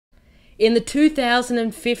In the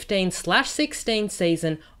 2015/16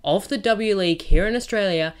 season of the W League here in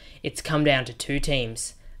Australia, it's come down to two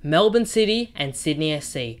teams, Melbourne City and Sydney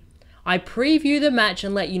FC. I preview the match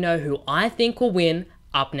and let you know who I think will win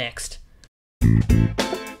up next.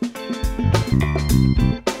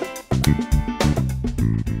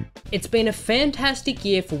 It's been a fantastic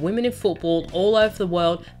year for women in football all over the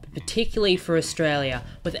world, but particularly for Australia,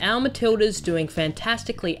 with our Matildas doing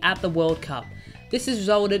fantastically at the World Cup. This has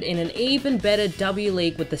resulted in an even better W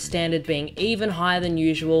League, with the standard being even higher than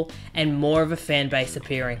usual and more of a fan base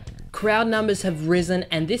appearing. Crowd numbers have risen,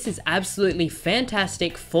 and this is absolutely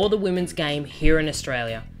fantastic for the women's game here in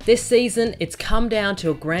Australia. This season, it's come down to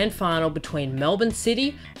a grand final between Melbourne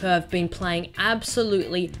City, who have been playing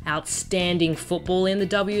absolutely outstanding football in the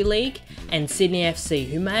W League, and Sydney FC,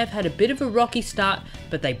 who may have had a bit of a rocky start,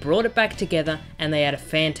 but they brought it back together and they had a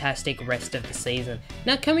fantastic rest of the season.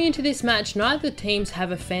 Now, coming into this match, neither teams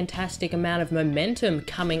have a fantastic amount of momentum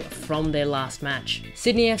coming from their last match.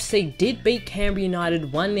 Sydney FC did beat Canberra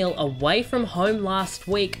United 1-0 away from home last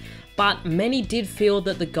week, but many did feel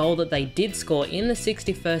that the goal that they did score in the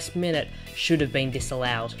 61st minute should have been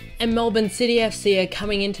disallowed. And Melbourne City FC are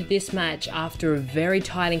coming into this match after a very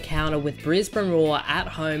tight encounter with Brisbane Roar at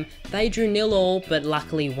home. They drew 0-0, but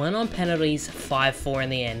luckily won on penalties 5-4 in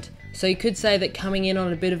the end. So you could say that coming in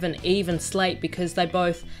on a bit of an even slate, because they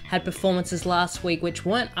both had performances last week which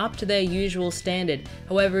weren't up to their usual standard.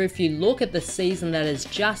 However, if you look at the season that has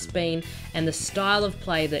just been and the style of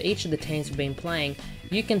play that each of the teams have been playing,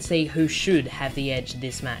 you can see who should have the edge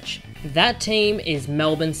this match. That team is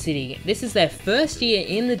Melbourne City. This is their first year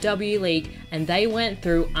in the W League and they went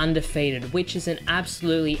through undefeated, which is an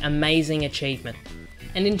absolutely amazing achievement.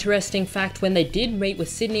 An interesting fact, when they did meet with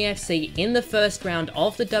Sydney FC in the first round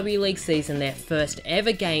of the W League season, their first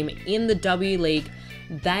ever game in the W League,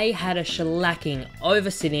 they had a shellacking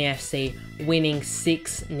over Sydney FC, winning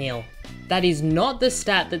 6-0. That is not the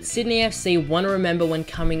stat that Sydney FC want to remember when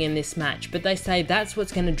coming in this match, but they say that's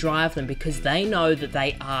what's going to drive them because they know that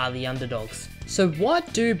they are the underdogs. So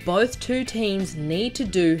what do both two teams need to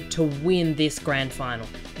do to win this grand final?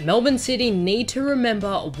 Melbourne City need to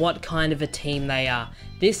remember what kind of a team they are.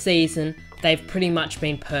 This season, they've pretty much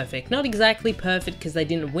been perfect. Not exactly perfect because they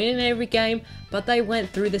didn't win in every game, but they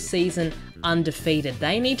went through the season undefeated.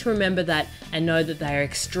 They need to remember that and know that they are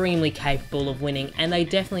extremely capable of winning, and they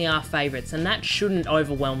definitely are favourites, and that shouldn't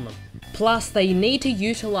overwhelm them. Plus, they need to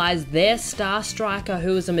utilise their star striker,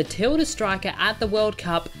 who is a Matilda striker at the World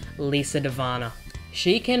Cup, Lisa Devana.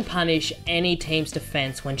 She can punish any team's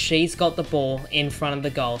defence when she's got the ball in front of the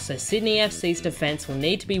goal, so Sydney FC's defence will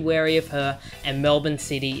need to be wary of her, and Melbourne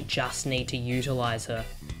City just need to utilise her.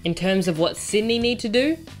 In terms of what Sydney need to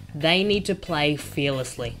do, they need to play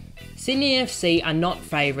fearlessly. Sydney FC are not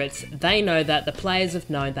favourites, they know that, the players have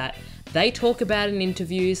known that. They talk about in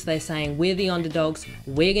interviews, they're saying we're the underdogs,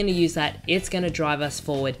 we're going to use that, it's going to drive us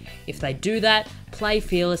forward. If they do that, play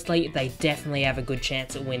fearlessly, they definitely have a good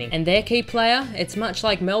chance at winning. And their key player, it's much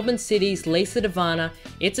like Melbourne City's Lisa Devana,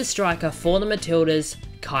 it's a striker for the Matildas,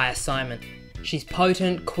 Kyah Simon. She's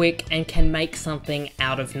potent, quick, and can make something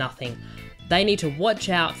out of nothing. They need to watch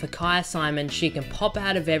out for Kyah Simon. She can pop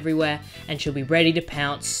out of everywhere and she'll be ready to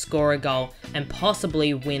pounce, score a goal, and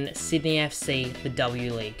possibly win Sydney FC the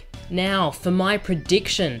W League. Now, for my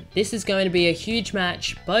prediction, this is going to be a huge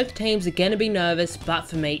match. Both teams are going to be nervous, but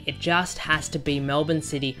for me, it just has to be Melbourne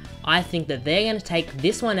City. I think that they're going to take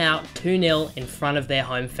this one out 2-0 in front of their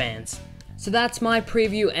home fans. So that's my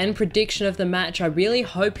preview and prediction of the match. I really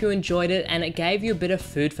hope you enjoyed it and it gave you a bit of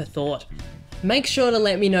food for thought. Make sure to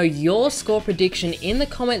let me know your score prediction in the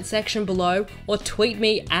comment section below, or tweet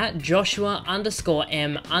me at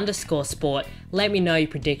Joshua_M_sport. Let me know your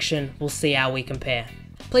prediction. We'll see how we compare.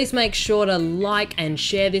 Please make sure to like and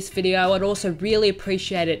share this video. I'd also really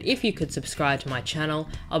appreciate it if you could subscribe to my channel.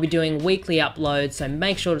 I'll be doing weekly uploads, so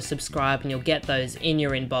make sure to subscribe and you'll get those in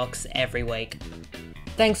your inbox every week.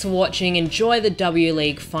 Thanks for watching, enjoy the W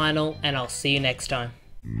League final, and I'll see you next time.